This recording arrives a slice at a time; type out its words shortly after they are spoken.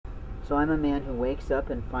So I'm a man who wakes up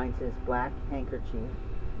and finds his black handkerchief,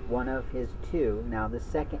 one of his two, now the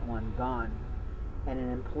second one, gone. And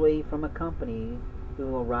an employee from a company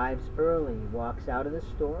who arrives early walks out of the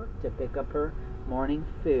store to pick up her morning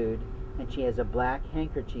food, and she has a black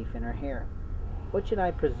handkerchief in her hair. What should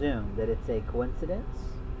I presume? That it's a coincidence?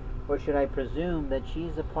 Or should I presume that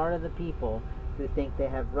she's a part of the people who think they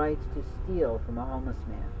have rights to steal from a homeless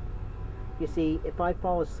man? You see, if I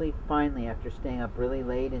fall asleep finally after staying up really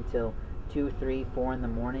late until 2, 3, 4 in the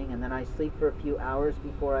morning, and then I sleep for a few hours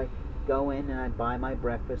before I go in and I buy my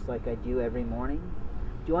breakfast like I do every morning,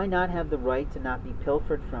 do I not have the right to not be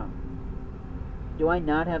pilfered from? Do I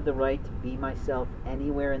not have the right to be myself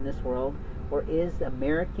anywhere in this world? Or is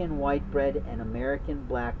American white bread and American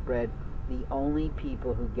black bread the only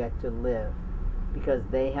people who get to live because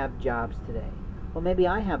they have jobs today? Well, maybe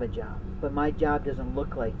I have a job, but my job doesn't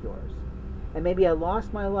look like yours. And maybe I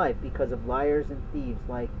lost my life because of liars and thieves,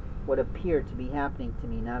 like what appeared to be happening to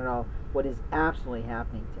me, not at all what is absolutely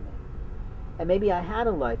happening to me. And maybe I had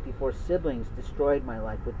a life before siblings destroyed my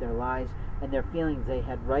life with their lies and their feelings they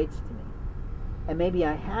had rights to me. And maybe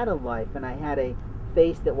I had a life and I had a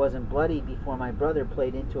face that wasn't bloody before my brother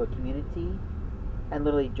played into a community and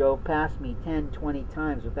literally drove past me 10, 20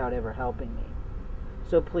 times without ever helping me.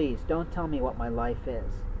 So please, don't tell me what my life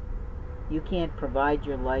is. You can't provide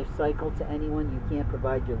your life cycle to anyone. You can't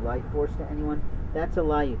provide your life force to anyone. That's a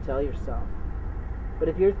lie you tell yourself. But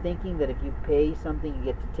if you're thinking that if you pay something, you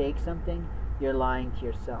get to take something, you're lying to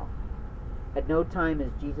yourself. At no time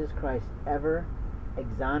is Jesus Christ ever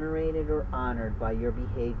exonerated or honored by your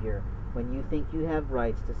behavior when you think you have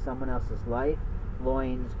rights to someone else's life,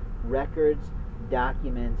 loins, records,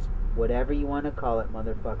 documents, whatever you want to call it,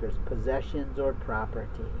 motherfuckers, possessions or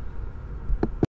property.